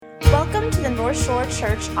Welcome to the North Shore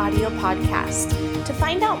Church audio podcast. To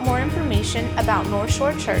find out more information about North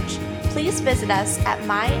Shore Church, please visit us at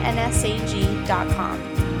mynsag.com.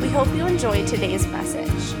 We hope you enjoy today's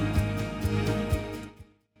message.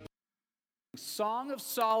 Song of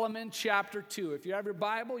Solomon, chapter 2. If you have your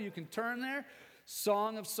Bible, you can turn there.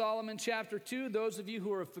 Song of Solomon, chapter 2. Those of you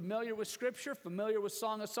who are familiar with Scripture, familiar with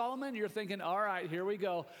Song of Solomon, you're thinking, all right, here we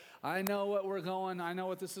go. I know what we're going. I know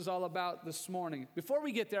what this is all about this morning. Before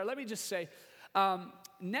we get there, let me just say,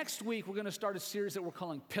 next week we're going to start a series that we're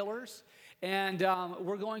calling Pillars. And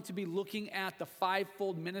we're going to be looking at the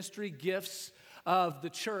fivefold ministry gifts of the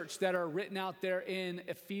church that are written out there in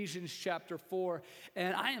Ephesians chapter 4.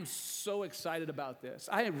 And I am so excited about this.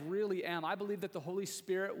 I really am. I believe that the Holy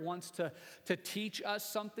Spirit wants to teach us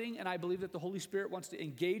something, and I believe that the Holy Spirit wants to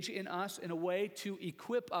engage in us in a way to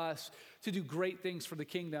equip us to do great things for the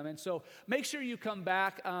kingdom. And so make sure you come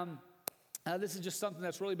back. This is just something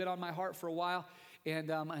that's really been on my heart for a while.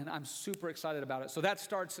 And I'm super excited about it. So that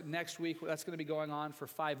starts next week. That's going to be going on for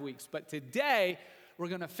 5 weeks. But today, we're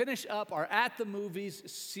going to finish up our At the Movies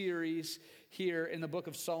series here in the book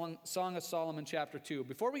of Song of Solomon, chapter 2.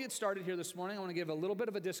 Before we get started here this morning, I want to give a little bit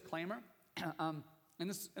of a disclaimer.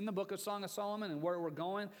 In the book of Song of Solomon and where we're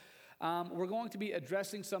going to be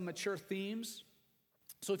addressing some mature themes.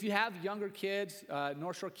 So if you have younger kids,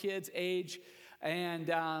 North Shore kids age, and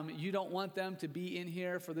you don't want them to be in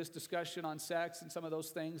here for this discussion on sex and some of those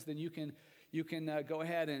things, then you can go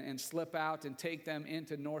ahead and slip out and take them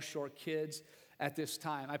into North Shore Kids at this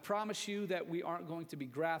time. I promise you that we aren't going to be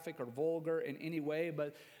graphic or vulgar in any way,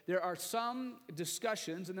 but there are some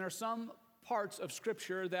discussions and there are some parts of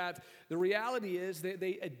Scripture that the reality is that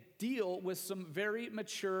they deal with some very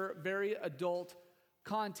mature, very adult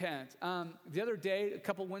content. The other day, a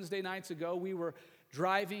couple Wednesday nights ago, we were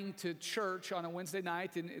driving to church on a Wednesday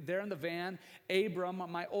night, and there in the van, Abram,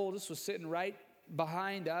 my oldest, was sitting right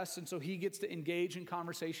behind us, and so he gets to engage in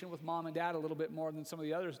conversation with mom and dad a little bit more than some of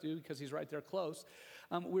the others do because he's right there close.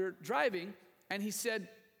 We're driving, and he said,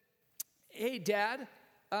 "Hey, Dad,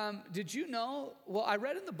 did you know, well, I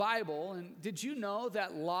read in the Bible, and did you know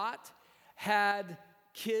that Lot had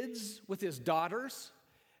kids with his daughters?"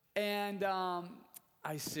 And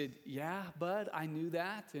I said, "Yeah, bud, I knew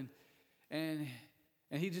that." And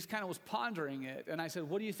he just kind of was pondering it. And I said,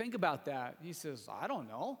 "What do you think about that?" He says, "I don't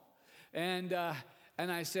know." And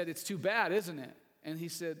I said, "It's too bad, isn't it?" And he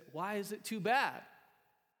said, "Why is it too bad?"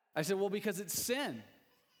 I said, "Well, because it's sin."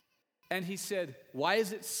 And he said, "Why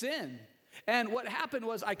is it sin?" And what happened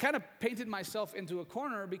was I kind of painted myself into a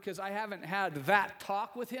corner because I haven't had that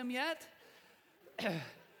talk with him yet.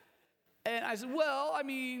 And I said, "Well,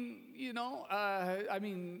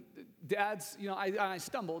 dads, I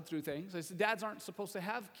stumbled through things. I said, dads aren't supposed to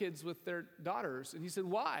have kids with their daughters." And he said,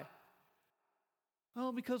 "Why?"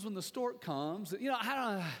 "Well, because when the stork comes, I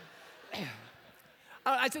don't know."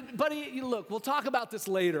 I said, "Buddy, look, we'll talk about this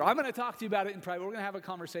later. I'm going to talk to you about it in private. We're going to have a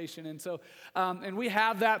conversation." And so, and we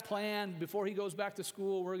have that planned. Before he goes back to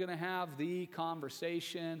school, we're going to have the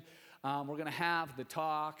conversation. We're going to have the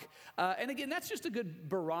talk. And again, that's just a good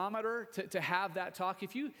barometer to have that talk.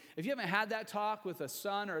 If you haven't had that talk with a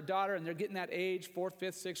son or a daughter and they're getting that age, 4th,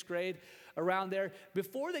 5th, 6th grade, around there,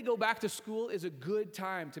 before they go back to school is a good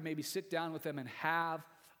time to maybe sit down with them and have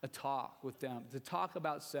a talk with them, to talk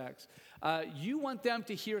about sex. You want them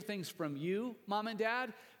to hear things from you, mom and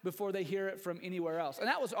dad, before they hear it from anywhere else. And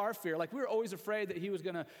that was our fear. Like, we were always afraid that he was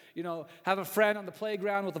going to, have a friend on the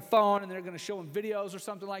playground with a phone and they're going to show him videos or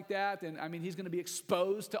something like that. And he's going to be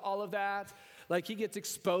exposed to all of that. Like, he gets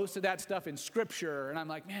exposed to that stuff in Scripture. And I'm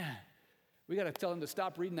like, man, we got to tell him to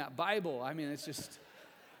stop reading that Bible. It's just...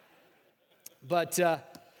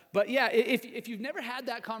 But yeah, if you've never had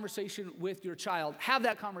that conversation with your child, have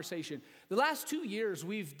that conversation. The last 2 years,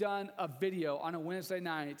 we've done a video on a Wednesday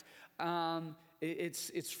night.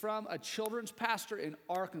 It's from a children's pastor in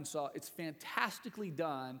Arkansas. It's fantastically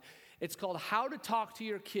done. It's called How to Talk to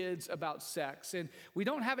Your Kids About Sex. And we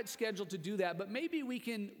don't have it scheduled to do that, but maybe we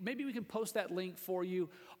can post that link for you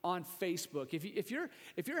on Facebook.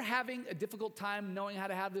 If you're having a difficult time knowing how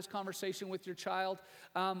to have this conversation with your child,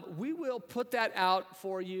 we will put that out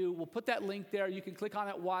for you. We'll put that link there. You can click on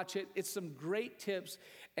it, watch it. It's some great tips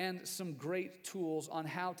and some great tools on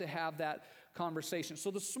how to have that conversation. So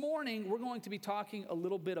this morning, we're going to be talking a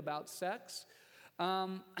little bit about sex.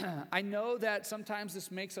 I know that sometimes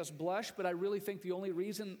this makes us blush, but I really think the only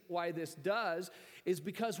reason why this does is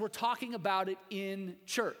because we're talking about it in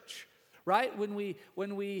church, right? When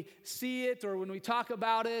we see it or when we talk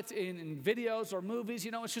about it in videos or movies,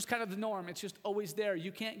 it's just kind of the norm. It's just always there.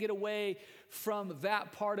 You can't get away from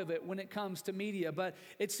that part of it when it comes to media. But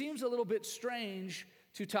it seems a little bit strange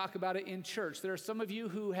to talk about it in church. There are some of you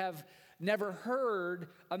who have never heard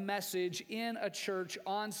a message in a church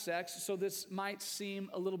on sex, so this might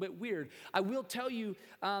seem a little bit weird. I will tell you,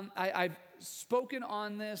 I've spoken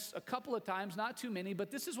on this a couple of times, not too many,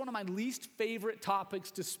 but this is one of my least favorite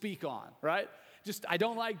topics to speak on, right? I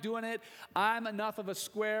don't like doing it. I'm enough of a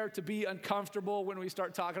square to be uncomfortable when we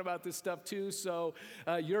start talking about this stuff too, so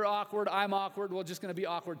you're awkward, I'm awkward, we're just going to be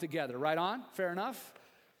awkward together, right on? Fair enough?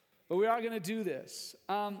 But we are going to do this.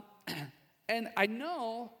 And I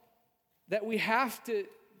know that we have to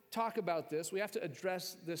talk about this. We have to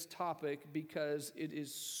address this topic because it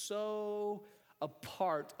is so a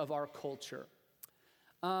part of our culture.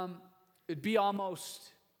 It'd be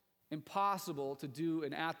almost impossible to do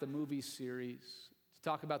an At the Movies series, to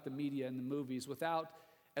talk about the media and the movies without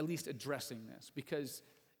at least addressing this, because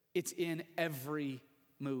it's in every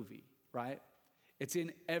movie, right? It's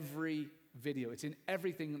in every video. It's in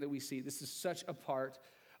everything that we see. This is such a part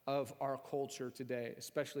of our culture today,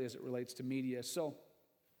 especially as it relates to media. So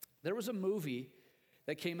there was a movie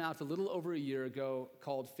that came out a little over a year ago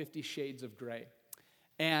called 50 Shades of Grey.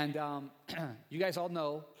 And you guys all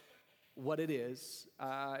know what it is.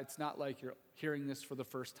 It's not like you're hearing this for the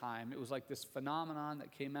first time. It was like this phenomenon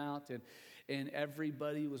that came out, and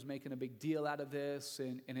everybody was making a big deal out of this,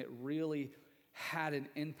 and it really had an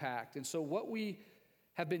impact. And so what we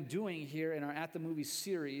have been doing here in our At the Movies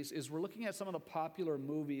series is we're looking at some of the popular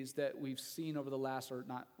movies that we've seen over the last, or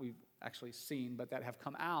not we've actually seen, but that have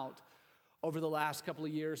come out over the last couple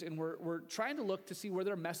of years, and we're trying to look to see where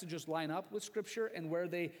their messages line up with Scripture and where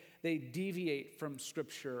they deviate from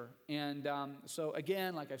Scripture. And so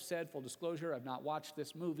again, like I've said, full disclosure, I've not watched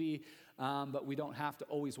this movie, but we don't have to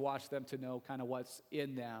always watch them to know kind of what's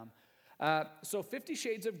in them. So 50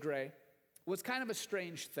 Shades of Grey was kind of a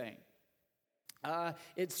strange thing.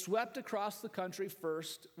 It swept across the country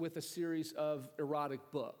first with a series of erotic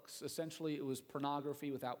books. Essentially, it was pornography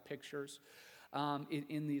without pictures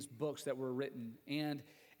in these books that were written. And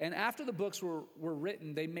after the books were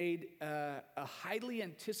written, they made a highly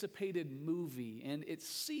anticipated movie. And it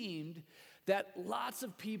seemed that lots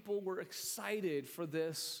of people were excited for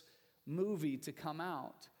this movie to come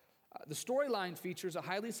out. The storyline features a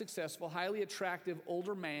highly successful, highly attractive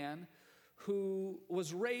older man who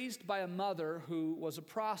was raised by a mother who was a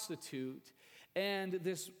prostitute. And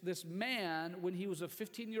this man, when he was a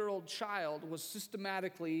 15-year-old child, was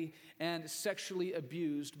systematically and sexually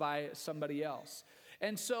abused by somebody else.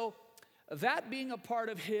 And so that being a part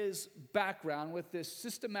of his background with this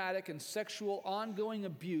systematic and sexual ongoing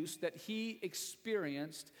abuse that he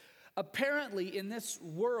experienced, apparently in this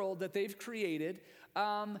world that they've created,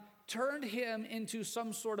 turned him into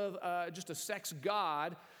some sort of just a sex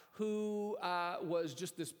god who was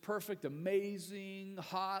just this perfect, amazing,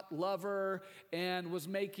 hot lover and was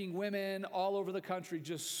making women all over the country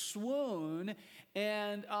just swoon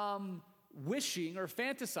and wishing or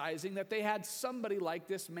fantasizing that they had somebody like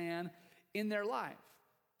this man in their life.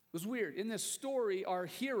 It was weird. In this story, our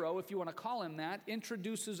hero, if you want to call him that,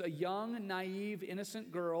 introduces a young, naive,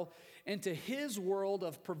 innocent girl into his world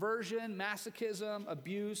of perversion, masochism,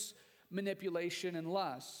 abuse, manipulation, and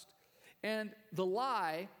lust. And the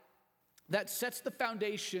lie that sets the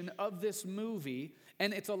foundation of this movie,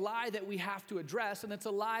 and it's a lie that we have to address, and it's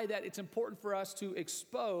a lie that it's important for us to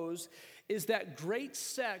expose, is that great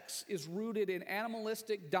sex is rooted in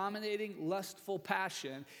animalistic, dominating, lustful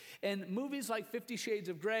passion. And movies like 50 Shades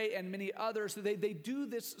of Grey and many others, they do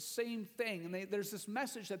this same thing. And there's this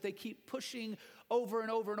message that they keep pushing over and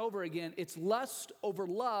over and over again. It's lust over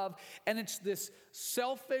love, and it's this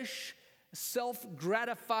selfish,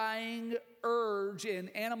 self-gratifying urge and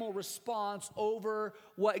animal response over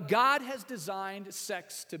what God has designed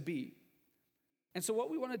sex to be. And so what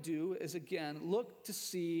we want to do is, again, look to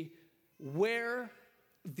see where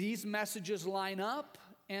these messages line up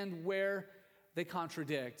and where they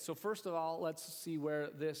contradict. So first of all, let's see where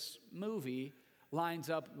this movie lines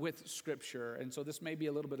up with Scripture. And so this may be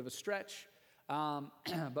a little bit of a stretch,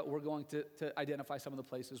 but we're going to identify some of the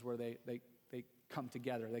places where they come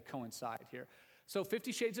together, they coincide here. So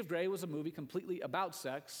 50 Shades of Grey was a movie completely about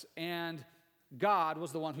sex, and God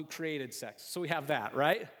was the one who created sex. So we have that,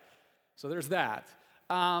 right? So there's that.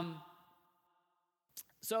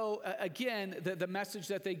 Again, the message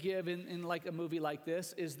that they give in like a movie like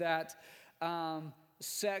this is that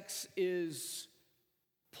sex is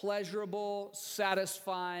pleasurable,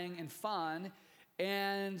 satisfying, and fun,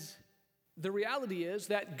 and the reality is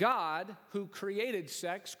that God, who created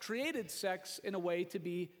sex in a way to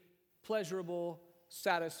be pleasurable,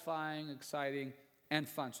 satisfying, exciting, and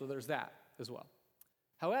fun. So there's that as well.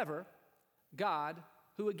 However, God,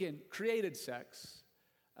 who again created sex,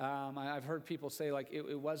 I've heard people say like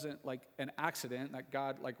it wasn't like an accident that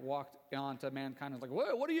God like walked onto mankind and was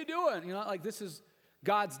like, what are you doing? You know, like this is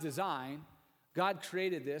God's design. God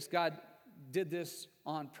created this. God did this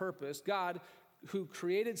on purpose. God, who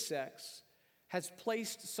created sex, has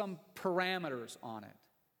placed some parameters on it.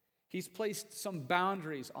 He's placed some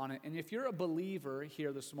boundaries on it. And if you're a believer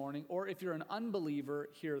here this morning, or if you're an unbeliever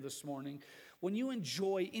here this morning, when you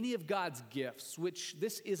enjoy any of God's gifts, which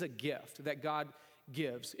this is a gift that God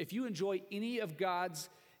gives, if you enjoy any of God's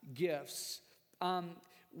gifts,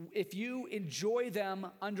 if you enjoy them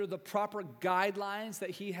under the proper guidelines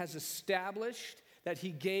that He has established, that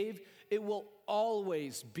He gave, it will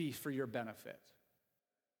always be for your benefit.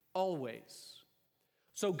 Always.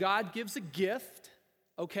 So God gives a gift,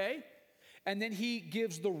 okay? And then He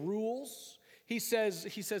gives the rules. He says,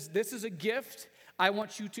 this is a gift. I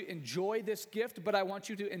want you to enjoy this gift, but I want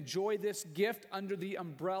you to enjoy this gift under the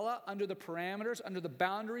umbrella, under the parameters, under the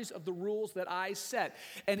boundaries of the rules that I set.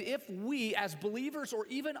 And if we, as believers or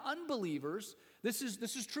even unbelievers, this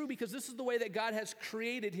is true because this is the way that God has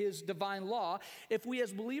created His divine law. If we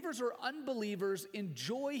as believers or unbelievers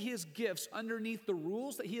enjoy His gifts underneath the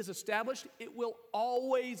rules that He has established, it will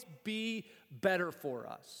always be better for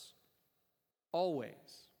us. Always.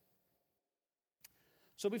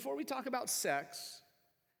 So before we talk about sex,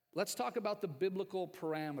 let's talk about the biblical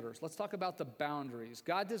parameters. Let's talk about the boundaries.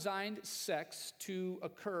 God designed sex to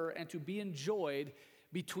occur and to be enjoyed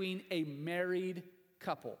between a married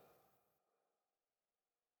couple.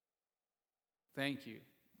 Thank you,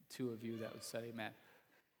 two of you that would say amen.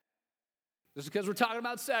 Just because we're talking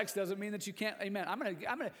about sex doesn't mean that you can't, amen. I'm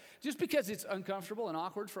gonna, just because it's uncomfortable and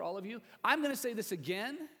awkward for all of you, I'm gonna say this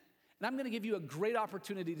again. And I'm going to give you a great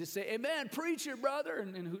opportunity to say, amen, preach it, brother,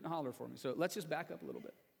 and hoot and holler for me. So let's just back up a little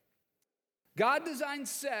bit. God designed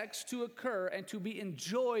sex to occur and to be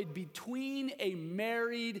enjoyed between a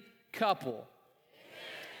married couple. Amen.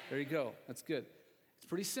 There you go. That's good. It's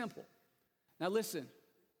pretty simple. Now listen,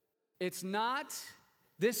 it's not,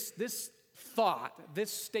 this thought,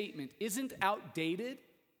 this statement isn't outdated.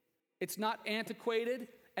 It's not antiquated,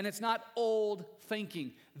 and it's not old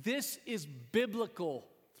thinking. This is biblical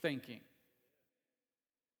thinking.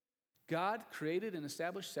 God created and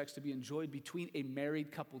established sex to be enjoyed between a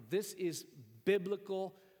married couple. This is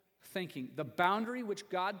biblical thinking. The boundary which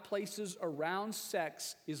God places around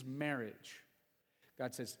sex is marriage.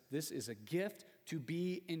 God says, this is a gift to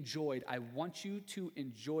be enjoyed. I want you to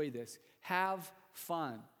enjoy this. Have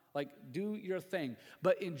fun. Like, do your thing.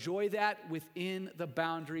 But enjoy that within the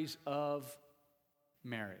boundaries of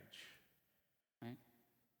marriage. Right?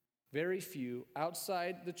 Very few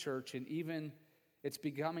outside the church, and even it's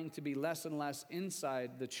becoming to be less and less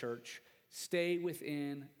inside the church, stay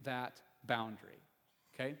within that boundary,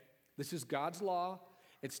 okay? This is God's law.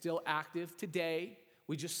 It's still active today.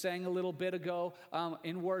 We just sang a little bit ago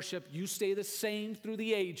in worship, you stay the same through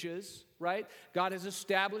the ages, right? God has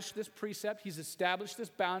established this precept. He's established this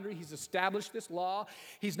boundary. He's established this law.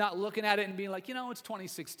 He's not looking at it and being like, it's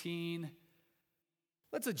 2016.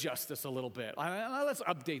 Let's adjust this a little bit. Let's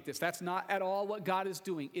update this. That's not at all what God is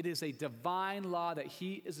doing. It is a divine law that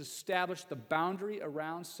He has established. The boundary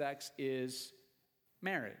around sex is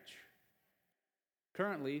marriage.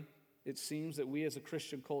 Currently, it seems that we as a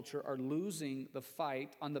Christian culture are losing the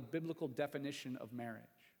fight on the biblical definition of marriage.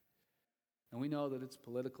 And we know that it's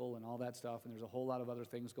political and all that stuff, and there's a whole lot of other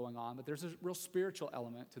things going on, but there's a real spiritual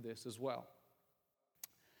element to this as well.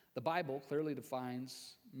 The Bible clearly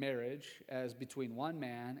defines marriage as between one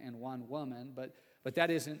man and one woman, but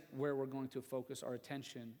that isn't where we're going to focus our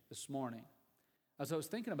attention this morning. As I was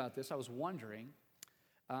thinking about this, I was wondering,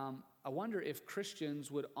 I wonder if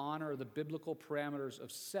Christians would honor the biblical parameters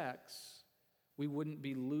of sex, we wouldn't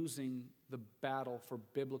be losing the battle for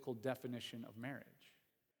biblical definition of marriage.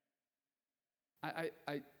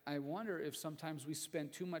 I wonder if sometimes we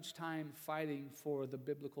spend too much time fighting for the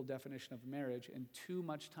biblical definition of marriage and too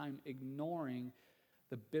much time ignoring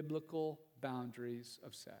the biblical boundaries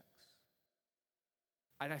of sex.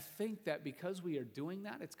 And I think that because we are doing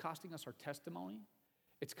that, it's costing us our testimony.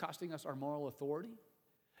 It's costing us our moral authority.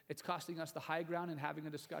 It's costing us the high ground in having a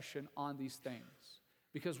discussion on these things.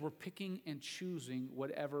 Because we're picking and choosing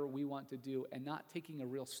whatever we want to do and not taking a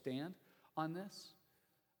real stand on this.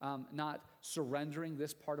 Not surrendering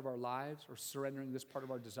this part of our lives or surrendering this part of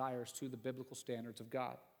our desires to the biblical standards of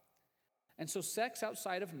God. And so sex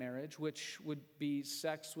outside of marriage, which would be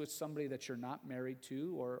sex with somebody that you're not married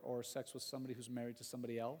to, or sex with somebody who's married to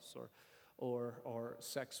somebody else, or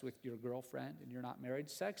sex with your girlfriend and you're not married.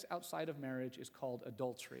 Sex outside of marriage is called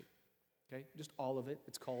adultery. Okay? Just all of it.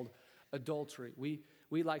 It's called adultery. We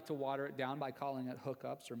we like to water it down by calling it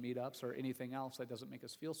hookups or meetups or anything else that doesn't make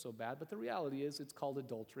us feel so bad. But the reality is it's called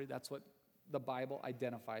adultery. That's what the Bible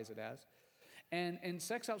identifies it as. And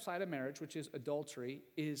sex outside of marriage, which is adultery,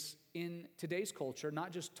 is in today's culture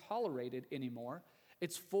not just tolerated anymore,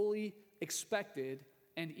 it's fully expected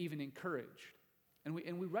and even encouraged. And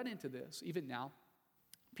we run into this even now.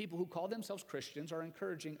 People who call themselves Christians are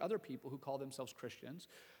encouraging other people who call themselves Christians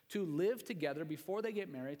to live together before they get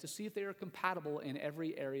married to see if they are compatible in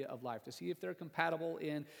every area of life, to see if they're compatible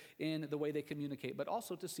in the way they communicate, but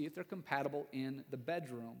also to see if they're compatible in the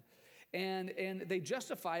bedroom. And they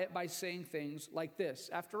justify it by saying things like this.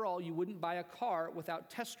 After all, you wouldn't buy a car without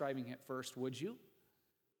test driving it first, would you?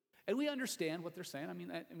 And we understand what they're saying. I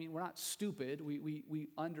mean, we're not stupid. We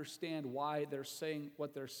understand why they're saying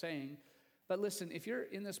what they're saying. But listen, if you're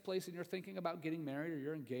in this place and you're thinking about getting married or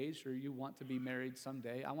you're engaged or you want to be married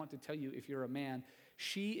someday, I want to tell you, if you're a man,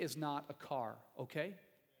 she is not a car, okay?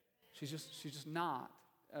 She's just not.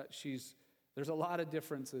 There's a lot of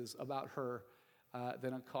differences about her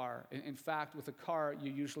than a car. In fact, with a car,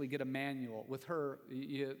 you usually get a manual. With her,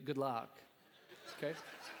 good luck, okay?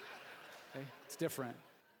 It's different.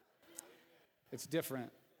 It's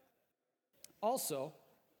different. Also,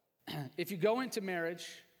 if you go into marriage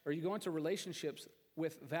or you go into relationships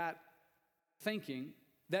with that thinking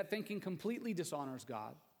completely dishonors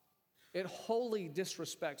God. It wholly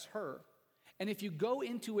disrespects her. And if you go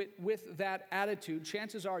into it with that attitude,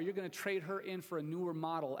 chances are you're going to trade her in for a newer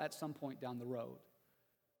model at some point down the road.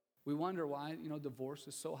 We wonder why, divorce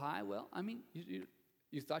is so high. Well, I mean,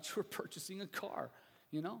 you thought you were purchasing a car,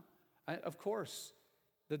 Of course,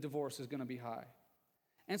 the divorce is going to be high.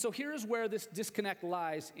 And so here's where this disconnect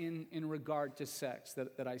lies in regard to sex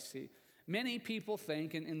that I see. Many people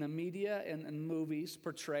think, in the media and movies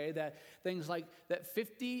portray that things like that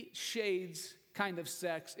 50 Shades kind of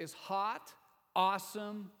sex is hot,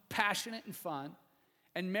 awesome, passionate, and fun,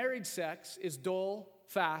 and married sex is dull,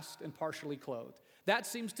 fast, and partially clothed. That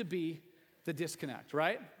seems to be the disconnect,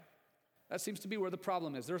 right? That seems to be where the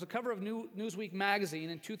problem is. There was a cover of Newsweek magazine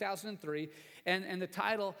in 2003, and the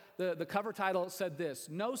title, the cover title said this: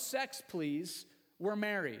 "No sex, please, we're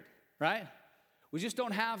married," right? We just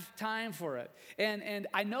don't have time for it. And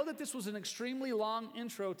I know that this was an extremely long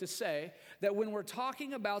intro to say that when we're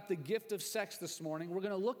talking about the gift of sex this morning, we're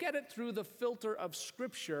going to look at it through the filter of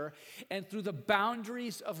Scripture and through the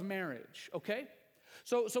boundaries of marriage, okay?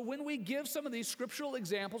 So when we give some of these scriptural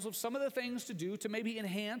examples of some of the things to do to maybe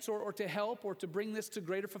enhance or to help or to bring this to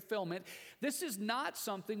greater fulfillment, this is not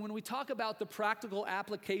something, when we talk about the practical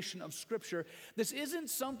application of Scripture, this isn't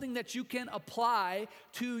something that you can apply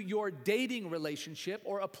to your dating relationship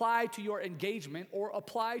or apply to your engagement or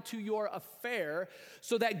apply to your affair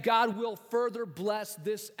so that God will further bless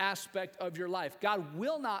this aspect of your life. God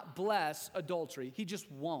will not bless adultery. He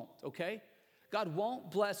just won't, okay? God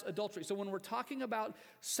won't bless adultery. So when we're talking about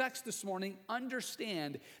sex this morning,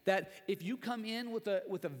 understand that if you come in with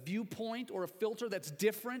a viewpoint or a filter that's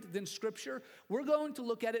different than Scripture, we're going to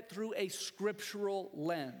look at it through a scriptural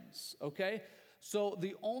lens, okay? So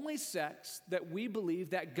the only sex that we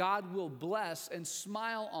believe that God will bless and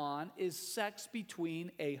smile on is sex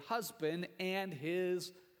between a husband and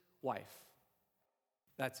his wife.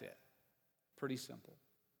 That's it. Pretty simple.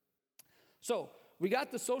 So we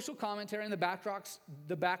got the social commentary and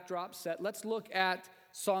the backdrop set. Let's look at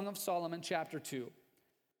Song of Solomon chapter 2.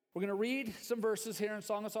 We're going to read some verses here in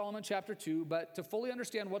Song of Solomon chapter 2, but to fully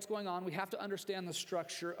understand what's going on, we have to understand the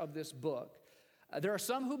structure of this book. There are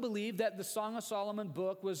some who believe that the Song of Solomon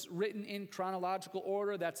book was written in chronological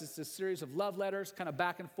order. That's it's a series of love letters, kind of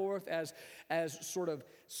back and forth as sort of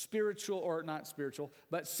spiritual, or not spiritual,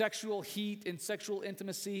 but sexual heat and sexual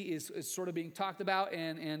intimacy is sort of being talked about,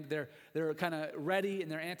 and they're kind of ready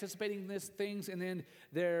and they're anticipating these things, and then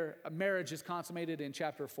their marriage is consummated in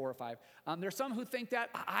chapter 4 or 5. There's some who think that.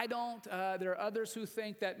 I don't. There are others who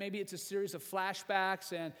think that maybe it's a series of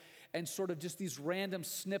flashbacks and sort of just these random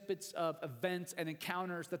snippets of events and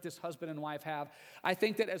encounters that this husband and wife have. I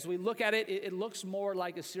think that as we look at it, it looks more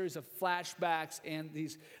like a series of flashbacks and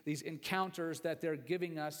these encounters that they're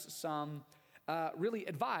giving us some really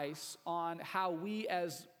advice on how we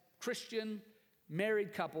as Christian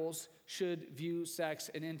married couples should view sex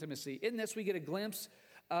and intimacy. In this, we get a glimpse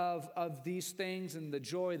of these things and the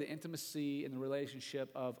joy, the intimacy, and the relationship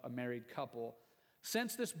of a married couple.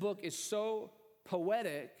 Since this book is so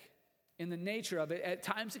poetic in the nature of it, at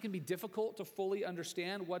times it can be difficult to fully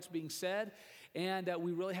understand what's being said, and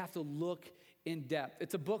we really have to look in depth.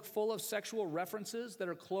 It's a book full of sexual references that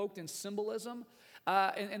are cloaked in symbolism.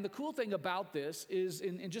 And the cool thing about this is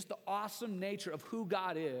in just the awesome nature of who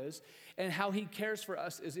God is and how he cares for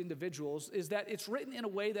us as individuals is that it's written in a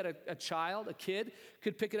way that a kid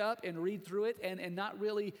could pick it up and read through it and not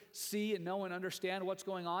really see and know and understand what's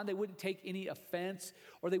going on. They wouldn't take any offense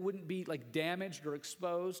or they wouldn't be like damaged or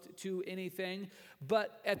exposed to anything.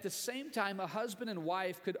 But at the same time, a husband and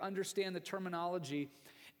wife could understand the terminology.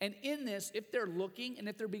 And in this, if they're looking and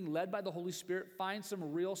if they're being led by the Holy Spirit, find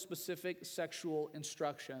some real specific sexual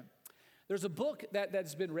instruction. There's a book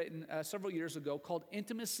that's been written several years ago called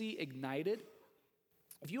Intimacy Ignited.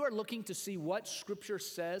 If you are looking to see what Scripture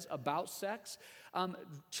says about sex,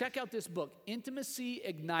 check out this book, Intimacy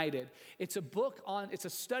Ignited. It's a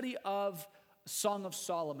study of Song of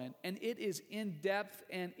Solomon, and it is in depth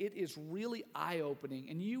and it is really eye-opening.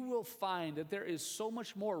 And you will find that there is so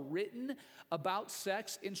much more written about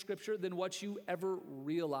sex in Scripture than what you ever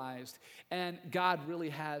realized. And God really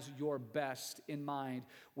has your best in mind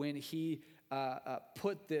when he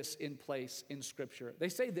put this in place in Scripture. They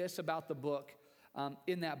say this about the book,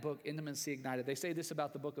 in that book, Intimacy Ignited. They say this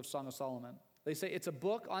about the book of Song of Solomon. They say it's a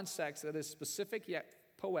book on sex that is specific yet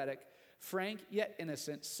poetic, frank yet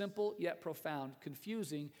innocent, simple yet profound,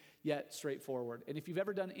 confusing yet straightforward. And if you've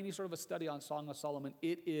ever done any sort of a study on Song of Solomon,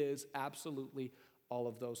 it is absolutely all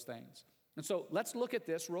of those things. And so let's look at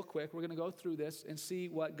this real quick. We're going to go through this and see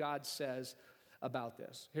what God says about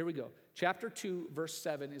this. Here we go. Chapter 2, verse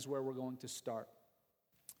 7 is where we're going to start.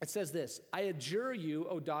 It says this, I adjure you,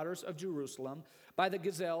 O daughters of Jerusalem, by the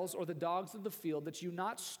gazelles or the dogs of the field, that you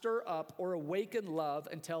not stir up or awaken love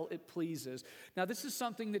until it pleases. Now, this is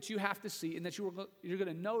something that you have to see and that you're going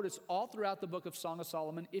to notice all throughout the book of Song of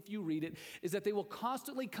Solomon, if you read it, is that they will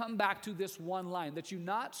constantly come back to this one line, that you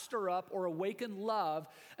not stir up or awaken love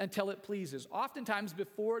until it pleases. Oftentimes,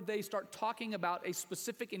 before they start talking about a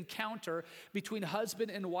specific encounter between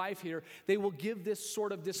husband and wife here, they will give this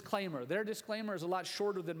sort of disclaimer. Their disclaimer is a lot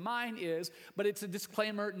shorter than mine is, but it's a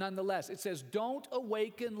disclaimer nonetheless. It says, don't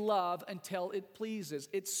awaken love until it pleases.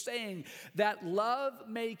 It's saying that love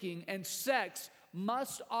making and sex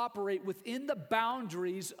must operate within the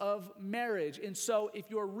boundaries of marriage. And so if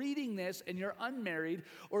you're reading this and you're unmarried,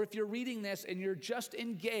 or if you're reading this and you're just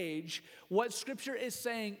engaged, what Scripture is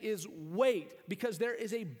saying is wait, because there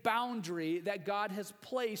is a boundary that God has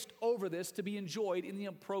placed over this to be enjoyed in the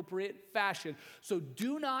appropriate fashion. So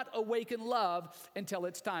do not awaken love until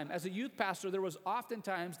it's time. As a youth pastor, there was often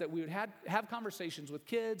times that we would have conversations with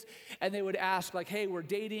kids, and they would ask, like, hey, we're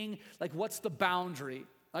dating, like, what's the boundary?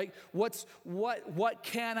 Like, what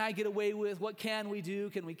can I get away with? What can we do?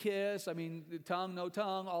 Can we kiss? I mean, tongue, no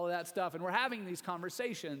tongue, all of that stuff. And we're having these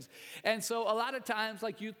conversations. And so a lot of times,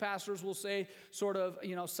 like, youth pastors will say sort of,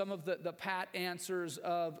 some of the pat answers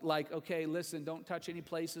of like, okay, listen, don't touch any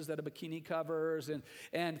places that a bikini covers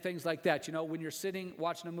and things like that. When you're sitting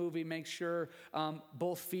watching a movie, make sure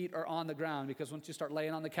both feet are on the ground, because once you start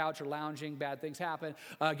laying on the couch or lounging, bad things happen.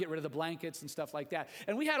 Get rid of the blankets and stuff like that.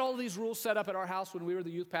 And we had all these rules set up at our house when we were the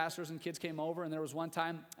youth pastors and kids came over, and there was one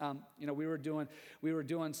time, we were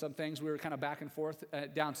doing some things. We were kind of back and forth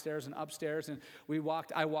downstairs and upstairs, and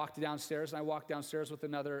I walked downstairs, and I walked downstairs with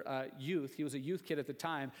another youth. He was a youth kid at the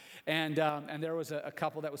time, and there was a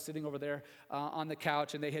couple that was sitting over there on the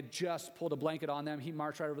couch, and they had just pulled a blanket on them. He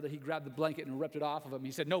marched right over there. He grabbed the blanket and ripped it off of them.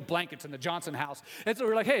 He said, "No blankets in the Johnson house." And so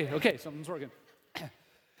we're like, "Hey, okay, something's working."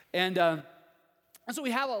 And so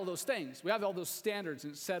we have all those things. We have all those standards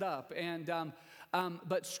and set up,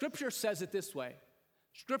 but Scripture says it this way.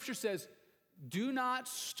 Scripture says, do not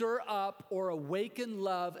stir up or awaken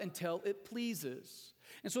love until it pleases.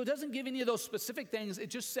 And so it doesn't give any of those specific things. It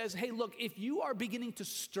just says, hey, look, if you are beginning to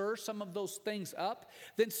stir some of those things up,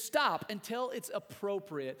 then stop until it's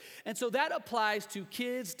appropriate. And so that applies to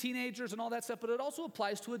kids, teenagers, and all that stuff, but it also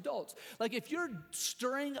applies to adults. Like, if you're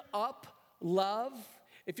stirring up love,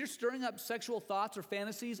 if you're stirring up sexual thoughts or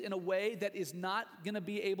fantasies in a way that is not going to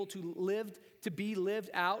be able to be lived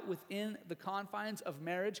out within the confines of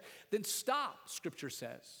marriage, then stop, Scripture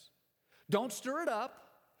says. Don't stir it up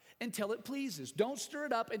until it pleases. Don't stir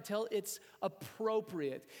it up until it's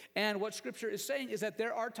appropriate. And what Scripture is saying is that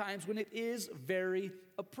there are times when it is very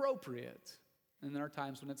appropriate, and there are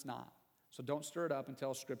times when it's not. So don't stir it up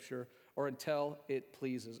until Scripture, or until it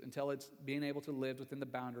pleases, until it's being able to live within the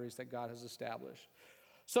boundaries that God has established.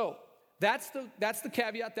 So that's the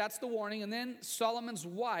caveat, that's the warning. And then Solomon's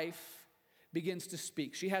wife begins to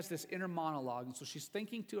speak. She has this inner monologue. And so she's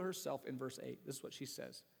thinking to herself in verse 8. This is what she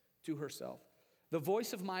says to herself. The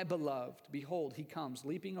voice of my beloved, behold, he comes,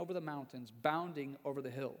 leaping over the mountains, bounding over the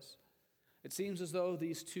hills. It seems as though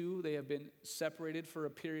these two, they have been separated for a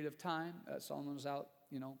period of time. Solomon was out,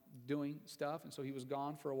 doing stuff, and so he was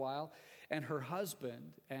gone for a while. And her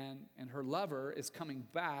husband and her lover is coming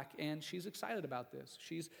back, and she's excited about this.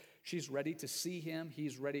 She's ready to see him.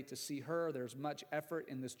 He's ready to see her. There's much effort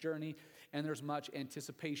in this journey, and there's much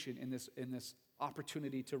anticipation in this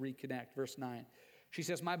opportunity to reconnect. Verse 9. She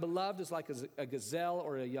says, "My beloved is like a gazelle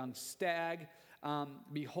or a young stag.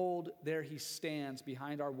 Behold, there he stands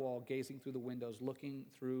behind our wall, gazing through the windows, looking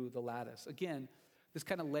through the lattice." Again, this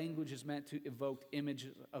kind of language is meant to evoke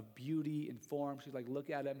images of beauty and form. She's like, look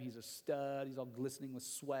at him. He's a stud. He's all glistening with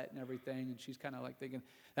sweat and everything. And she's kind of like thinking,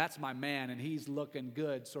 that's my man, and he's looking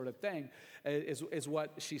good, sort of thing, is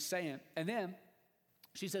what she's saying. And then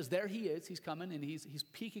she says, there he is. He's coming, and he's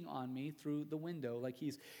peeking on me through the window, like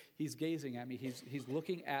he's gazing at me. He's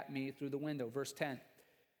looking at me through the window. Verse 10.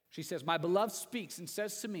 She says, "My beloved speaks and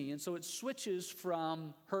says to me," and so it switches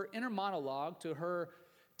from her inner monologue to her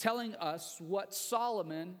telling us what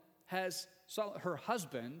Solomon has, her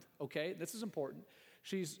husband, okay, this is important.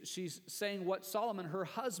 She's saying what Solomon, her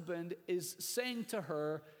husband, is saying to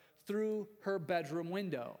her through her bedroom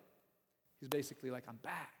window. He's basically like, I'm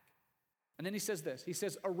back. And then he says this. He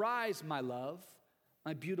says, "Arise, my love,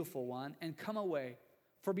 my beautiful one, and come away.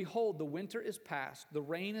 For behold, the winter is past, the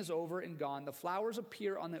rain is over and gone, the flowers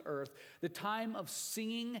appear on the earth, the time of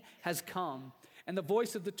singing has come, and the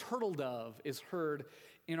voice of the turtle dove is heard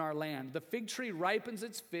in our land. The fig tree ripens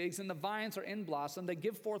its figs, and the vines are in blossom. They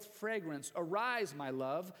give forth fragrance. Arise, my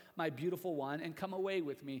love, my beautiful one, and come away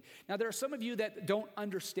with me." Now, there are some of you that don't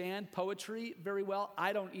understand poetry very well.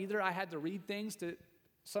 I don't either. I had to read things to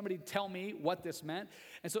somebody tell me what this meant.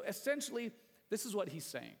 And so, essentially, this is what he's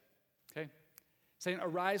saying, okay? Saying,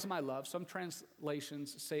 "Arise, my love." Some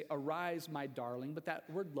translations say, "Arise, my darling." But that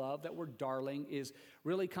word love, that word darling,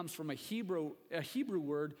 really comes from a Hebrew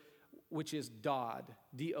word, which is dod,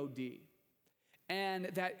 D-O-D. And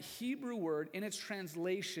that Hebrew word, in its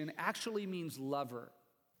translation, actually means lover,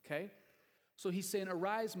 okay? So he's saying,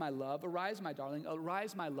 "Arise, my love, arise, my darling,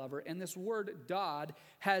 arise, my lover." And this word dod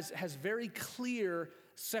has very clear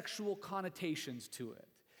sexual connotations to it.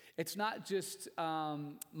 It's not just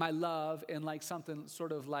my love and like something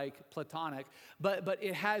sort of like platonic, but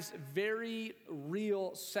it has very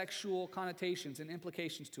real sexual connotations and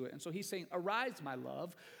implications to it. And so he's saying, "Arise, my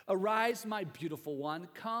love, arise, my beautiful one,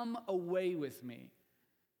 come away with me."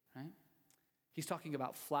 Right? He's talking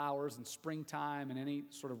about flowers and springtime, and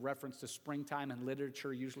any sort of reference to springtime in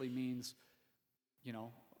literature usually means,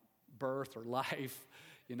 birth or life,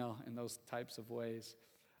 in those types of ways.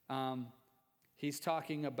 He's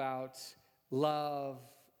talking about love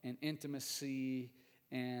and intimacy,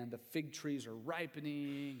 and the fig trees are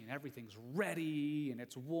ripening, and everything's ready, and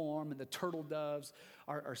it's warm, and the turtle doves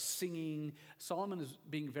are singing. Solomon is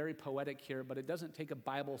being very poetic here, but it doesn't take a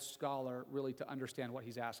Bible scholar really to understand what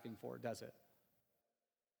he's asking for, does it?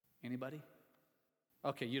 Anybody?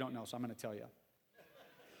 Okay, you don't know, so I'm going to tell you.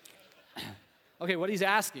 Okay, what he's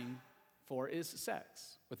asking for is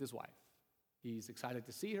sex with his wife. He's excited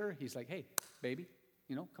to see her. He's like, "Hey, baby,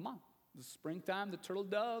 come on. The springtime, the turtle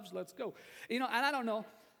doves, let's go." And I don't know.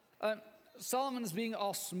 Solomon is being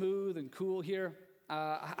all smooth and cool here.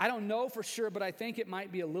 I don't know for sure, but I think it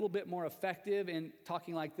might be a little bit more effective in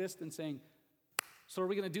talking like this than saying, "So are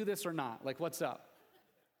we going to do this or not? Like, what's up?"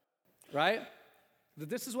 Right?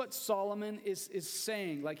 This is what Solomon is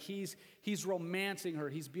saying. Like, he's romancing her.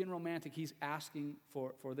 He's being romantic. He's asking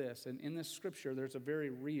for this. And in this scripture, there's a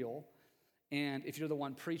very real, and if you're the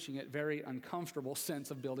one preaching it, very uncomfortable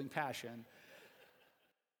sense of building passion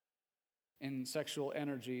and sexual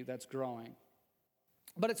energy that's growing.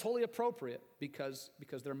 But it's wholly appropriate because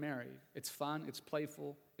they're married. It's fun, it's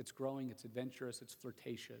playful, it's growing, it's adventurous, it's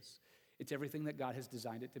flirtatious. It's everything that God has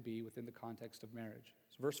designed it to be within the context of marriage.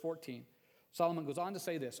 So verse 14, Solomon goes on to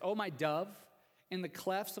say this, "O my dove, in the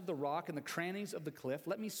clefts of the rock and the crannies of the cliff,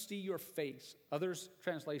 let me see your face." Others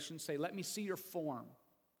translations say, "Let me see your form."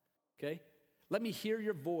 Okay? "Let me hear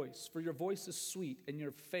your voice, for your voice is sweet and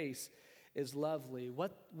your face is lovely."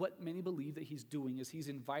 What many believe that he's doing is he's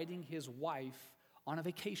inviting his wife on a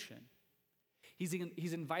vacation.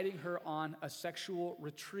 He's inviting her on a sexual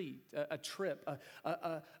retreat, a trip,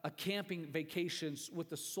 a camping vacation with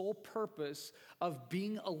the sole purpose of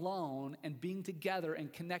being alone and being together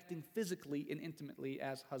and connecting physically and intimately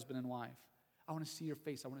as husband and wife. "I want to see your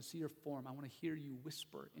face. I want to see your form. I want to hear you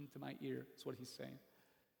whisper into my ear." That's what he's saying.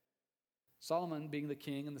 Solomon, being the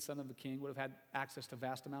king and the son of the king, would have had access to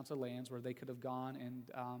vast amounts of lands where they could have gone and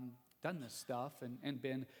done this stuff and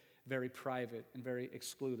been very private and very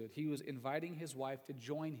excluded. He was inviting his wife to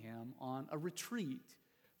join him on a retreat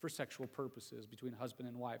for sexual purposes between husband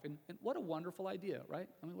and wife. And what a wonderful idea, right?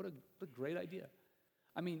 I mean, what a great idea.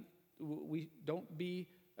 I mean, we don't be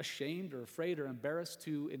ashamed or afraid or embarrassed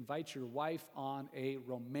to invite your wife on a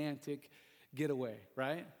romantic getaway,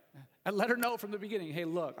 right? And let her know from the beginning, hey,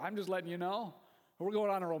 look, I'm just letting you know, we're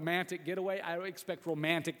going on a romantic getaway. I don't expect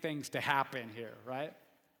romantic things to happen here, right?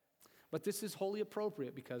 But this is wholly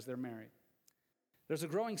appropriate because they're married. There's a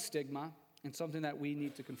growing stigma and something that we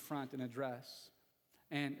need to confront and address,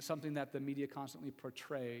 and something that the media constantly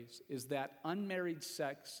portrays is that unmarried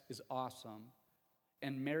sex is awesome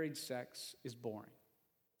and married sex is boring.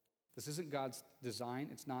 This isn't God's design.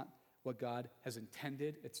 It's not what God has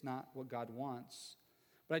intended. It's not what God wants.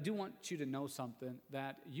 But I do want you to know something,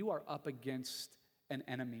 that you are up against an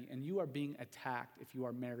enemy, and you are being attacked if you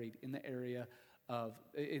are married in the area of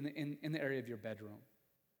in the area of your bedroom.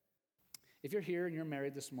 If you're here and you're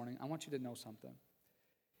married this morning, I want you to know something.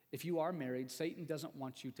 If you are married, Satan doesn't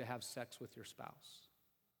want you to have sex with your spouse.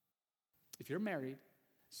 If you're married,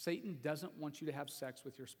 Satan doesn't want you to have sex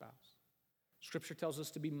with your spouse. Scripture tells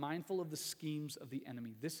us to be mindful of the schemes of the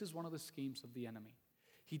enemy. This is one of the schemes of the enemy.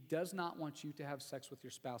 He does not want you to have sex with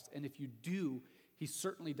your spouse, and if you do, he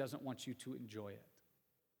certainly doesn't want you to enjoy it.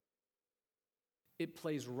 It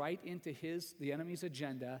plays right into the enemy's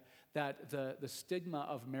agenda that the stigma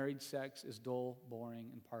of married sex is dull, boring,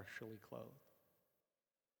 and partially clothed.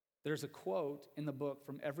 There's a quote in the book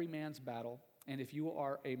from Every Man's Battle, and if you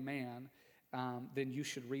are a man, then you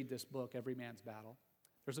should read this book, Every Man's Battle.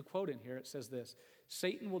 There's a quote in here. It says this: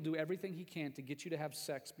 Satan will do everything he can to get you to have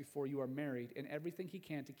sex before you are married, and everything he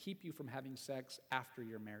can to keep you from having sex after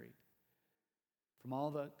you're married. From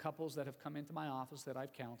all the couples that have come into my office that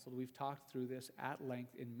I've counseled, we've talked through this at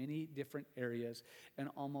length in many different areas, and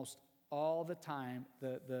almost all the time,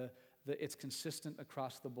 it's consistent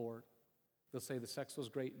across the board. They'll say the sex was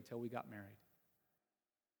great until we got married.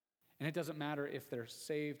 And it doesn't matter if they're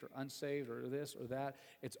saved or unsaved or this or that.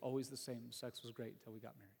 It's always the same. The sex was great until we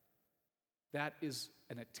got married. That is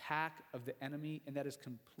an attack of the enemy, and that is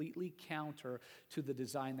completely counter to the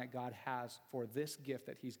design that God has for this gift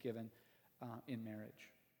that he's given in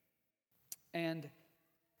marriage. And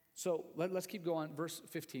so let's keep going. Verse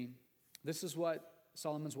 15. This is what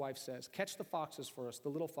Solomon's wife says. Catch the foxes for us, the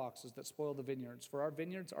little foxes that spoil the vineyards, for our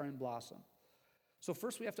vineyards are in blossom. So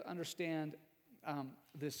first we have to understand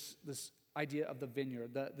this idea of the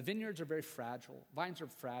vineyard. The vineyards are very fragile. Vines are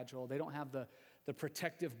fragile. They don't have the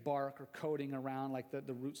protective bark or coating around like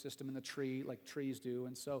the root system in the tree like trees do.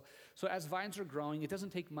 And so as vines are growing, it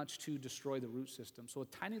doesn't take much to destroy the root system. So a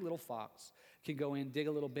tiny little fox can go in, dig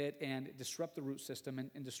a little bit, and disrupt the root system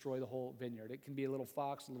and destroy the whole vineyard. It can be a little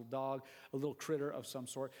fox, a little dog, a little critter of some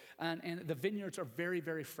sort. And the vineyards are very,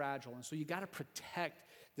 very fragile. And so you got to protect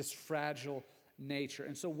this fragile nature.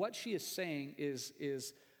 And so what she is saying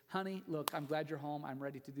is, honey, look, I'm glad you're home. I'm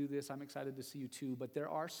ready to do this. I'm excited to see you too. But there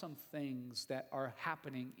are some things that are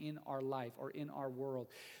happening in our life or in our world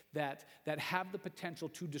that have the potential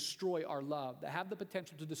to destroy our love, that have the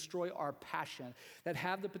potential to destroy our passion, that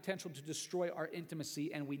have the potential to destroy our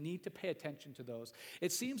intimacy, and we need to pay attention to those.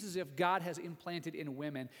 It seems as if God has implanted in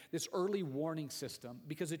women this early warning system,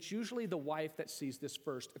 because it's usually the wife that sees this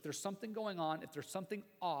first. If there's something going on, if there's something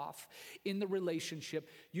off in the relationship,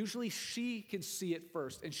 usually she can see it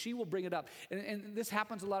first, and she will bring it up. And this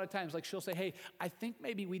happens a lot of times. Like she'll say, hey, I think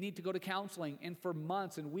maybe we need to go to counseling. And for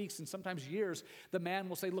months and weeks and sometimes years, the man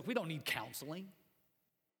will say, look, we don't need counseling.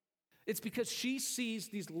 It's because she sees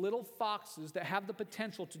these little foxes that have the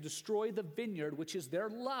potential to destroy the vineyard, which is their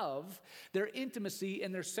love, their intimacy,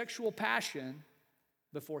 and their sexual passion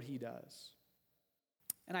before he does.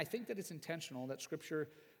 And I think that it's intentional that Scripture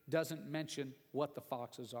doesn't mention what the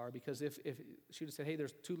foxes are, because if she would have said, hey,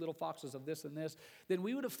 there's two little foxes of this and this, then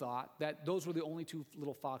we would have thought that those were the only two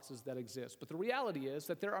little foxes that exist. But the reality is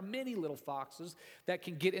that there are many little foxes that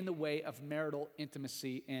can get in the way of marital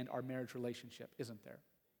intimacy and our marriage relationship, isn't there?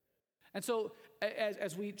 And so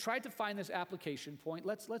as we try to find this application point,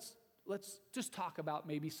 let's just talk about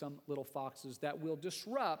maybe some little foxes that will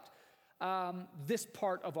disrupt this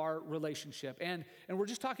part of our relationship. And we're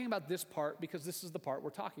just talking about this part because this is the part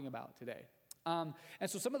we're talking about today. And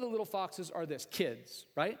so some of the little foxes are this: kids,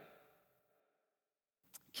 right?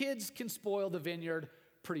 Kids can spoil the vineyard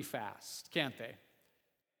pretty fast, can't they?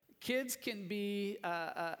 Kids can be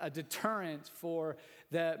a deterrent for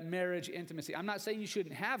the marriage intimacy. I'm not saying you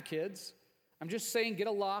shouldn't have kids. I'm just saying get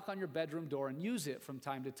a lock on your bedroom door and use it from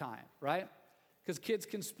time to time, right? Because kids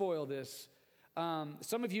can spoil this.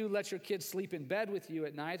 Some of you let your kids sleep in bed with you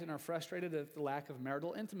at night and are frustrated at the lack of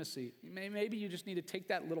marital intimacy. Maybe you just need to take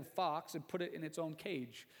that little fox and put it in its own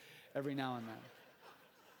cage every now and then.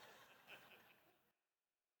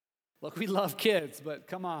 Look, we love kids, but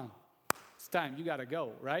come on. It's time. You got to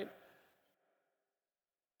go, right?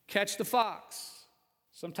 Catch the fox.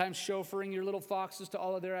 Sometimes chauffeuring your little foxes to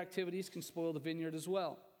all of their activities can spoil the vineyard as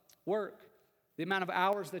well. Work. The amount of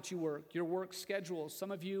hours that you work, your work schedule. Some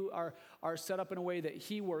of you are set up in a way that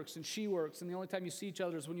he works and she works, and the only time you see each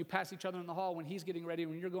other is when you pass each other in the hall, when he's getting ready,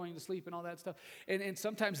 when you're going to sleep and all that stuff. And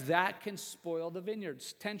sometimes that can spoil the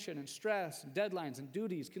vineyards. Tension and stress and deadlines and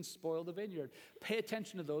duties can spoil the vineyard. Pay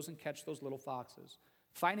attention to those and catch those little foxes.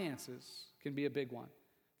 Finances can be a big one.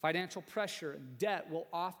 Financial pressure and debt will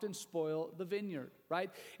often spoil the vineyard, right?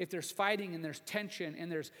 If there's fighting and there's tension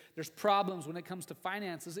and there's problems when it comes to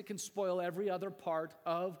finances, it can spoil every other part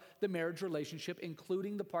of the marriage relationship,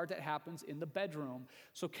 including the part that happens in the bedroom.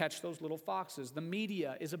 So catch those little foxes. The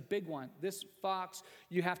media is a big one. This fox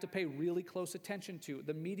you have to pay really close attention to.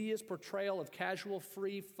 The media's portrayal of casual,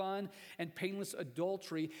 free, fun, and painless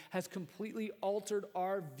adultery has completely altered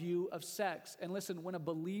our view of sex. And listen, when a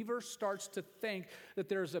believer starts to think that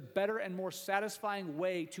there's a better and more satisfying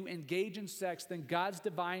way to engage in sex than God's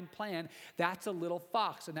divine plan, that's a little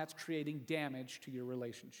fox, and that's creating damage to your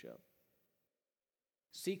relationship.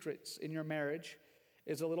 Secrets in your marriage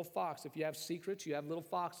is a little fox. If you have secrets, you have little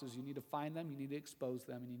foxes. You need to find them, you need to expose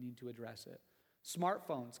them, and you need to address it.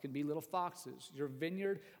 Smartphones can be little foxes. Your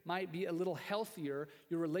vineyard might be a little healthier.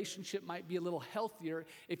 Your relationship might be a little healthier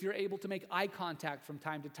if you're able to make eye contact from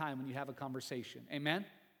time to time when you have a conversation. Amen?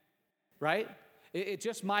 Right? It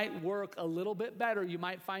just might work a little bit better. You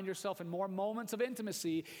might find yourself in more moments of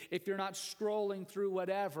intimacy if you're not scrolling through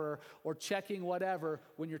whatever or checking whatever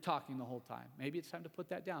when you're talking the whole time. Maybe it's time to put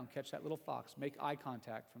that down. Catch that little fox. Make eye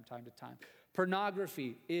contact from time to time.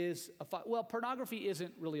 Pornography is a fox. Well, pornography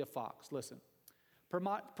isn't really a fox. Listen.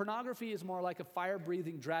 Pornography is more like a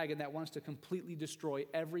fire-breathing dragon that wants to completely destroy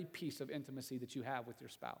every piece of intimacy that you have with your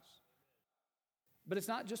spouse. But it's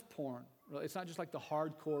not just porn. It's not just like the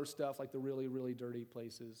hardcore stuff, like the really, really dirty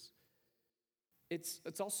places.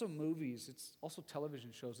 It's also movies. It's also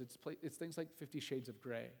television shows. It's things like 50 Shades of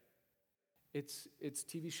Grey. It's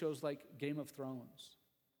TV shows like Game of Thrones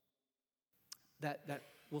that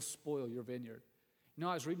will spoil your vineyard. You know,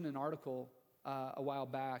 I was reading an article a while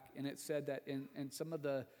back, and it said that in some of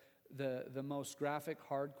the most graphic,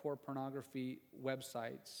 hardcore pornography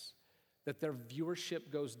websites, that their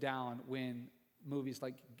viewership goes down when movies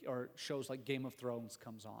like or shows like Game of Thrones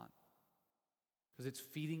comes on, because it's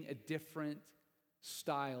feeding a different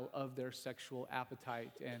style of their sexual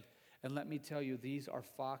appetite. And let me tell you, these are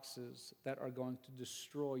foxes that are going to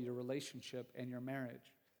destroy your relationship and your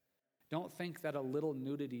marriage. Don't think that a little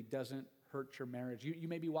nudity doesn't hurt your marriage. You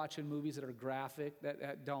may be watching movies that are graphic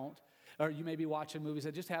that don't, or you may be watching movies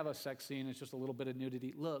that just have a sex scene, it's just a little bit of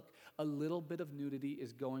nudity. Look, a little bit of nudity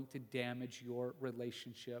is going to damage your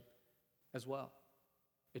relationship as well.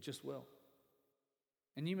 It just will.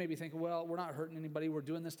 And you may be thinking, well, we're not hurting anybody. We're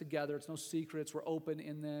doing this together. It's no secrets. We're open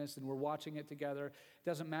in this, and we're watching it together. It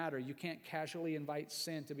doesn't matter. You can't casually invite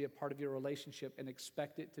sin to be a part of your relationship and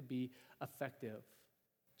expect it to be effective.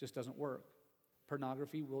 It just doesn't work.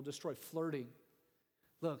 Pornography will destroy. Flirting.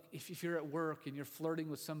 Look, if you're at work and you're flirting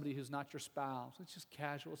with somebody who's not your spouse, it's just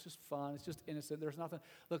casual. It's just fun. It's just innocent. There's nothing.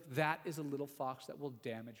 Look, that is a little fox that will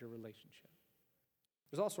damage your relationship.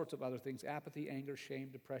 There's all sorts of other things: apathy, anger, shame,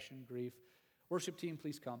 depression, grief. Worship team,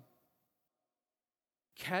 please come.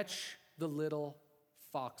 Catch the little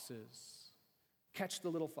foxes. Catch the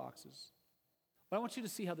little foxes. But I want you to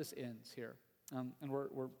see how this ends here. And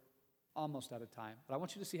we're almost out of time. But I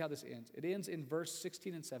want you to see how this ends. It ends in verse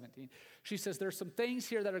 16 and 17. She says, there's some things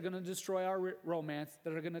here that are going to destroy our romance,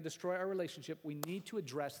 that are going to destroy our relationship. We need to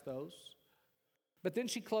address those. But then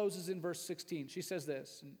she closes in verse 16. She says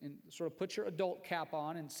this, and sort of put your adult cap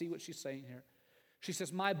on and see what she's saying here. She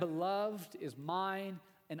says, my beloved is mine,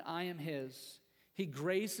 and I am his. He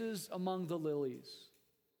graces among the lilies.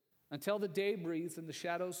 Until the day breathes and the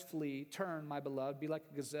shadows flee, turn, my beloved, be like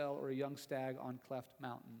a gazelle or a young stag on cleft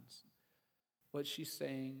mountains. What she's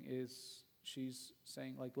saying is, she's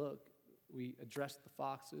saying, like, look, we addressed the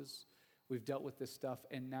foxes. We've dealt with this stuff,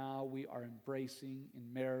 and now we are embracing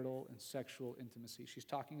in marital and sexual intimacy. She's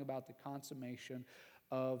talking about the consummation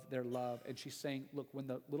of their love. And she's saying, look, when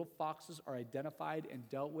the little foxes are identified and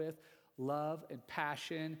dealt with, love and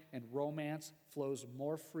passion and romance flows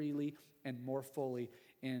more freely and more fully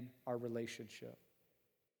in our relationship.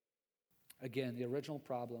 Again, the original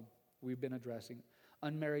problem we've been addressing: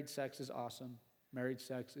 unmarried sex is awesome, married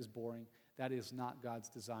sex is boring. That is not God's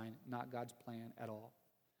design, not God's plan at all.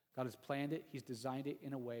 God has planned it. He's designed it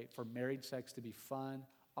in a way for married sex to be fun,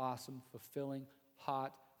 awesome, fulfilling,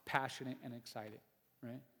 hot, passionate, and exciting,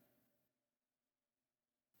 right?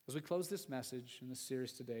 As we close this message in this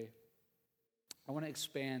series today, I want to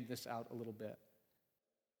expand this out a little bit.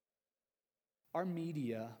 Our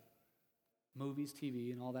media, movies,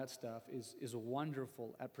 TV, and all that stuff is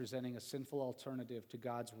wonderful at presenting a sinful alternative to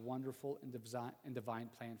God's wonderful and divine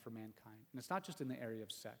plan for mankind. And it's not just in the area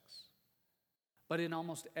of sex, but in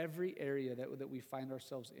almost every area that we find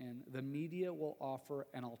ourselves in, the media will offer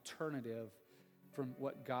an alternative from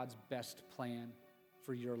what God's best plan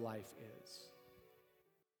for your life is.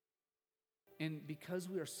 And because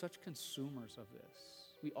we are such consumers of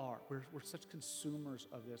this, we're such consumers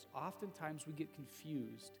of this, oftentimes we get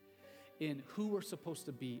confused in who we're supposed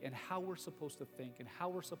to be and how we're supposed to think and how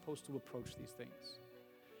we're supposed to approach these things.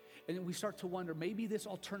 And then we start to wonder, maybe this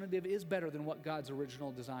alternative is better than what God's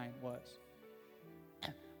original design was.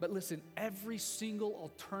 But listen, every single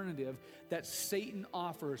alternative that Satan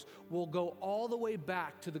offers will go all the way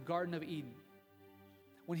back to the Garden of Eden.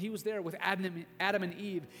 When he was there with Adam and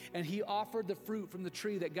Eve, and he offered the fruit from the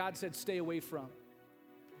tree that God said stay away from.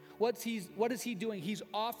 What is he doing? He's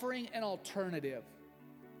offering an alternative.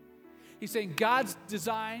 He's saying God's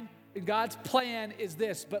design and God's plan is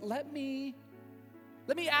this, but let me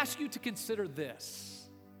ask you to consider this.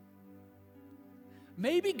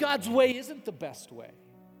 Maybe God's way isn't the best way.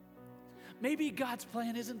 Maybe God's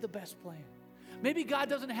plan isn't the best plan. Maybe God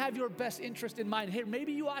doesn't have your best interest in mind. Here,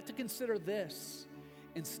 maybe you ought to consider this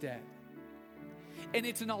instead. And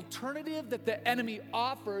it's an alternative that the enemy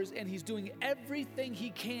offers, and he's doing everything he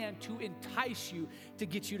can to entice you, to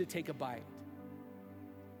get you to take a bite.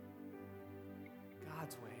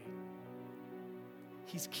 God's way.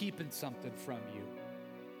 He's keeping something from you.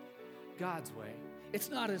 God's way. It's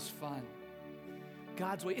not as fun.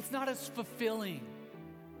 God's way. It's not as fulfilling.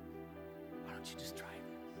 Why don't you just try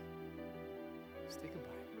this? Just take a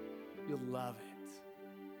bite. You'll love it.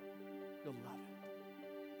 You'll love it.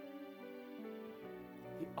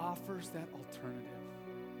 He offers that alternative.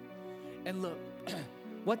 And look,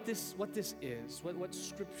 what this is, what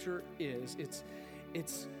Scripture is,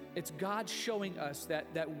 it's God showing us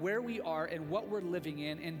that where we are and what we're living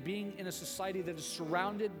in, and being in a society that is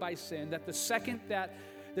surrounded by sin, that the second that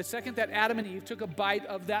Adam and Eve took a bite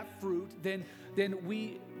of that fruit, then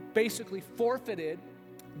we basically forfeited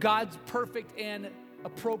God's perfect and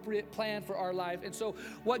appropriate plan for our life. And so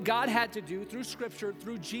what God had to do through Scripture,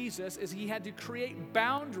 through Jesus, is he had to create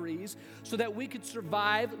boundaries so that we could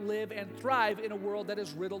survive, live, and thrive in a world that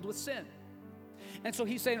is riddled with sin. And so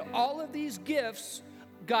he's saying all of these gifts,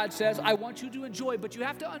 God says, I want you to enjoy, but you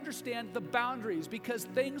have to understand the boundaries, because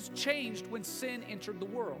things changed when sin entered the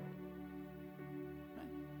world.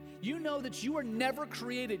 You know that you were never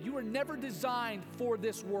created, you were never designed for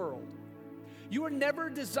this world. You were never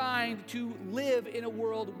designed to live in a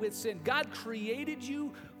world with sin. God created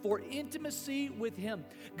you for intimacy with him.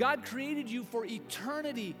 God created you for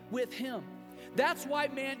eternity with him. That's why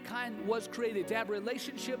mankind was created, to have a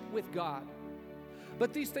relationship with God.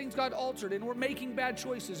 But these things got altered, and we're making bad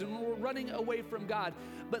choices, and we're running away from God.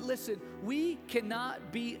 But listen, we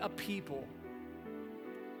cannot be a people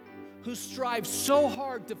who strive so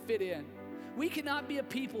hard to fit in. We cannot be a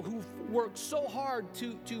people who work so hard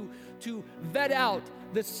to vet out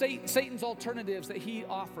the Satan's alternatives that he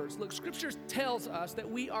offers. Look, Scripture tells us that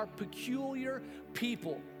we are peculiar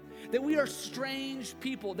people, that we are strange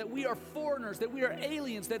people, that we are foreigners, that we are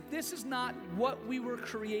aliens, that this is not what we were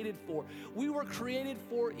created for. We were created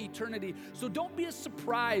for eternity. So don't be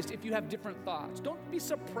surprised if you have different thoughts. Don't be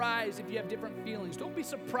surprised if you have different feelings. Don't be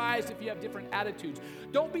surprised if you have different attitudes.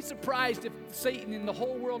 Don't be surprised if Satan and the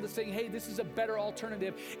whole world is saying, hey, this is a better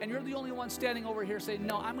alternative, and you're the only one standing over here saying,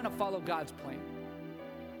 no, I'm going to follow God's plan.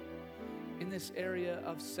 In this area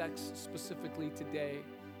of sex specifically today,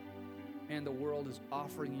 and the world is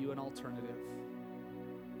offering you an alternative.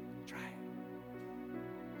 Try it.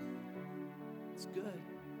 It's good.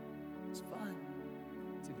 It's fun.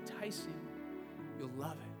 It's enticing. You'll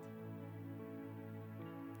love it.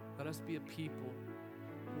 Let us be a people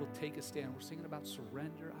who will take a stand. We're singing about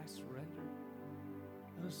surrender. I surrender.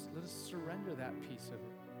 Let us surrender that piece of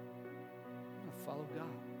it. I'm going to follow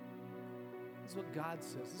God. This is what God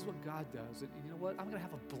says. This is what God does. And you know what? I'm going to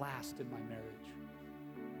have a blast in my marriage.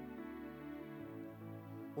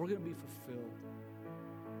 We're going to be fulfilled.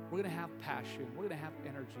 We're going to have passion. We're going to have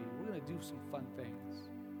energy. We're going to do some fun things.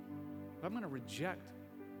 But I'm going to reject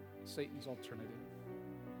Satan's alternative.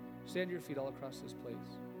 Stand to your feet all across this place.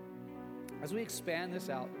 As we expand this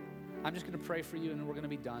out, I'm just going to pray for you, and then we're going to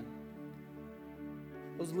be done.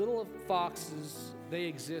 Those little foxes, they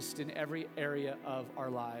exist in every area of our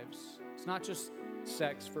lives. It's not just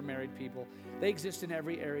sex for married people. They exist in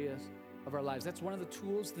every area of our lives. That's one of the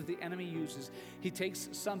tools that the enemy uses. He takes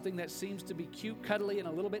something that seems to be cute, cuddly, and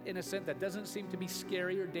a little bit innocent, that doesn't seem to be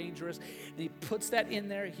scary or dangerous, and he puts that in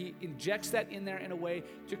there. He injects that in there in a way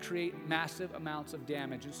to create massive amounts of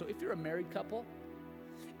damage. And so if you're a married couple,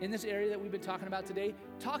 in this area that we've been talking about today,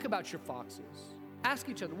 talk about your foxes. Ask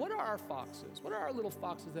each other, what are our foxes? What are our little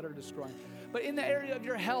foxes that are destroying? But in the area of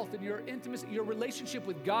your health and your intimacy, your relationship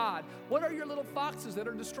with God, what are your little foxes that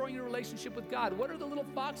are destroying your relationship with God? What are the little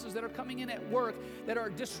foxes that are coming in at work that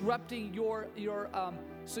are disrupting your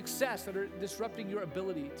success, that are disrupting your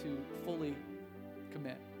ability to fully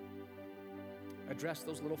commit? Address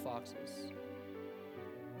those little foxes.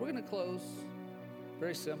 We're going to close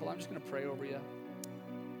very simple. I'm just going to pray over you.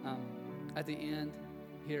 At the end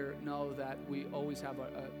here, know that we always have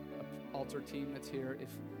a altar team that's here. If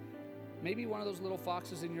maybe one of those little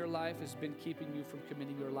foxes in your life has been keeping you from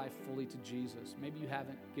committing your life fully to Jesus. Maybe you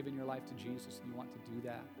haven't given your life to Jesus and you want to do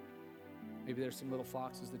that. Maybe there's some little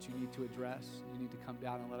foxes that you need to address. You need to come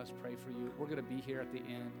down and let us pray for you. We're going to be here at the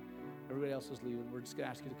end. Everybody else is leaving. We're just going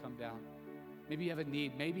to ask you to come down. Maybe you have a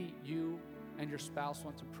need. Maybe you and your spouse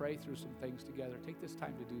want to pray through some things together. Take this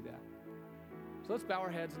time to do that. So let's bow our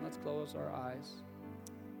heads and let's close our eyes.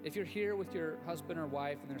 If you're here with your husband or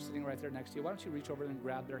wife and they're sitting right there next to you, why don't you reach over and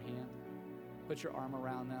grab their hand? Put your arm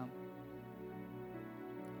around them.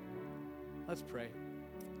 Let's pray.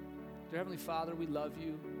 Dear Heavenly Father, we love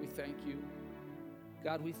you. We thank you.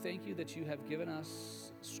 God, we thank you that you have given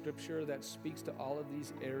us scripture that speaks to all of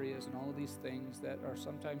these areas and all of these things that are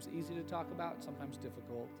sometimes easy to talk about and sometimes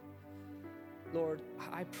difficult. Lord,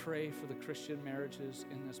 I pray for the Christian marriages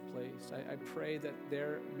in this place. I pray that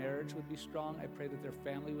their marriage would be strong. I pray that their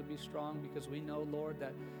family would be strong, because we know, Lord,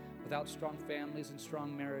 that without strong families and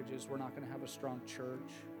strong marriages, we're not going to have a strong church.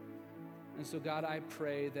 And so, God, I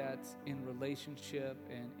pray that in relationship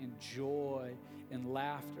and in joy, in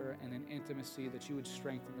laughter and in intimacy, that you would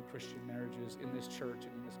strengthen the Christian marriages in this church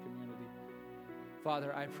and in this community.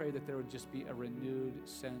 Father, I pray that there would just be a renewed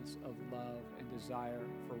sense of love and desire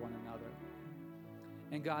for one another.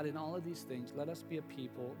 And God, in all of these things, let us be a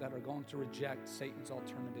people that are going to reject Satan's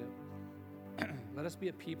alternative. Let us be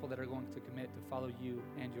a people that are going to commit to follow you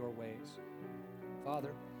and your ways.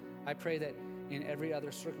 Father, I pray that in every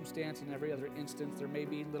other circumstance, in every other instance, there may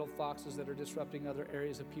be little foxes that are disrupting other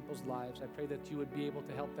areas of people's lives. I pray that you would be able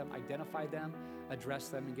to help them identify them, address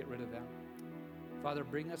them, and get rid of them. Father,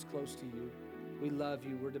 bring us close to you. We love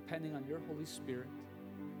you. We're depending on your Holy Spirit,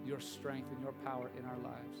 your strength, and your power in our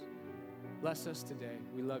lives. Bless us today.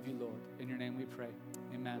 We love you, Lord. In your name we pray.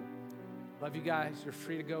 Amen. Love you guys. You're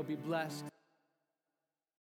free to go. Be blessed.